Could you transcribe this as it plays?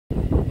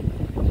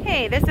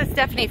Hi, this is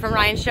Stephanie from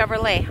Ryan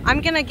Chevrolet.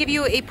 I'm going to give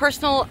you a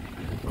personal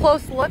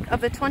close look of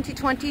the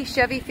 2020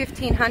 Chevy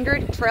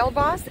 1500 Trail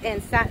Boss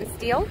in satin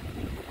steel.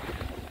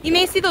 You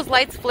may see those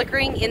lights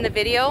flickering in the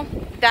video.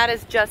 That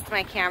is just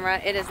my camera.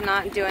 It is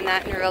not doing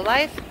that in real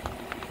life.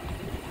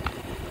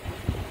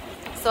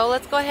 So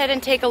let's go ahead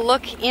and take a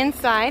look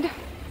inside.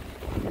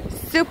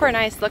 Super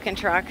nice looking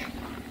truck.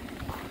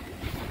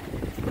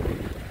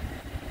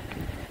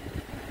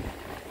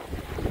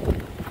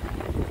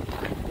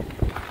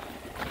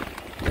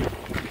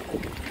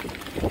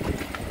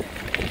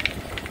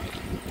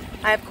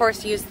 I of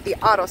course used the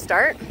auto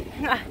start.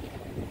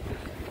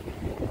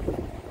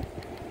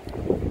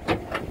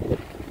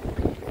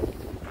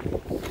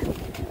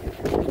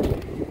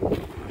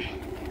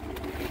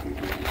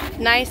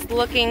 Nice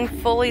looking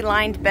fully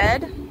lined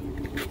bed.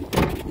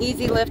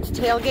 Easy lift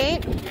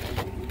tailgate.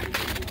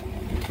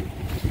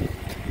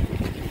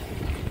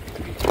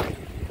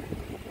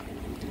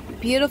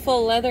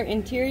 Beautiful leather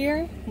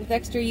interior with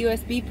extra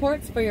USB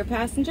ports for your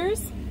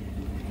passengers.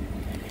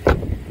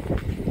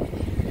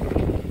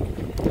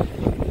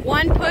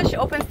 One push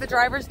opens the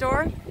driver's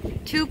door.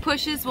 2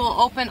 pushes will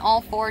open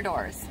all 4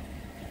 doors.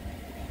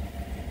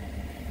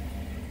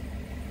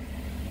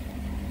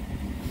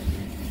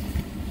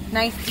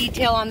 Nice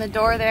detail on the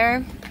door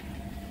there.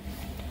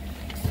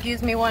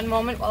 Excuse me one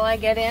moment while I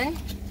get in.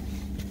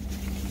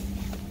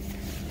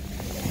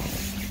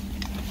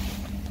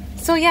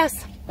 So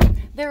yes,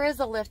 there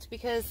is a lift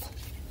because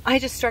I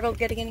just struggled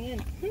getting in.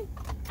 Let's go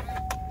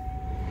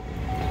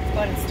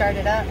ahead and start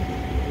it up.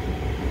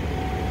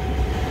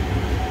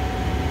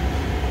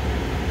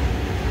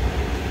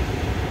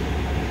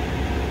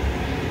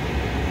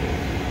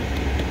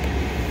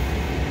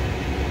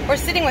 We're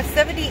sitting with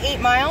 78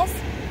 miles.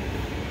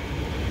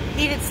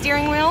 Heated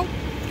steering wheel.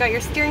 Got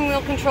your steering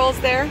wheel controls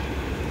there.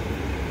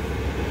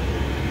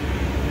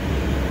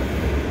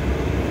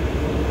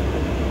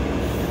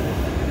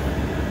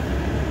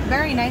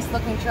 Very nice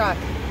looking truck.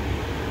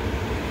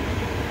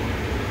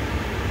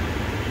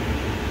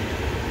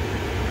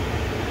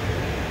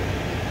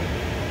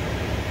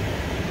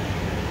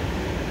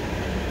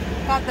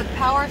 Got the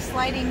power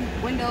sliding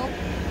window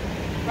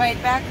right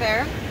back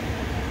there.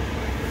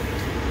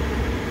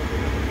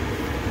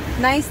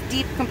 Nice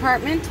deep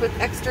compartment with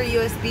extra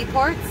USB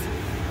ports.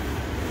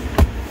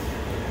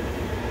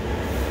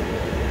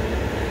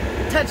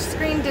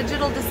 Touchscreen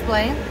digital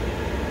display.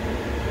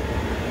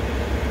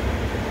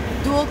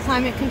 Dual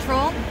climate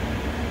control.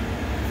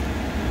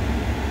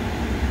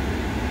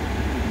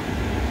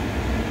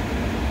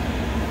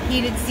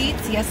 Heated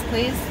seats, yes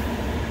please.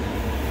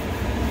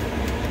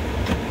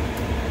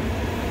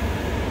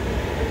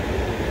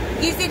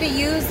 Easy to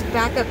use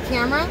backup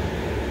camera.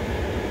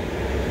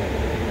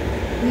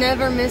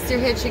 Never miss your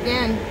hitch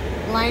again.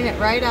 Line it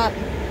right up.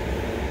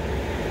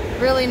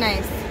 Really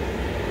nice.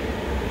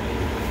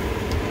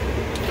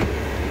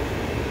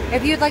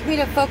 If you'd like me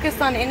to focus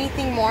on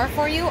anything more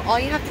for you, all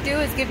you have to do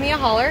is give me a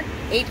holler,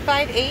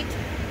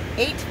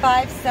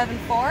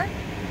 858-8574.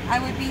 I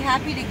would be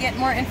happy to get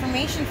more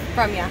information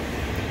from you.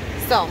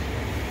 So,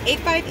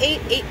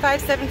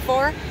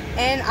 858-8574,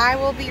 and I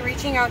will be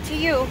reaching out to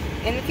you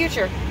in the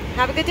future.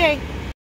 Have a good day.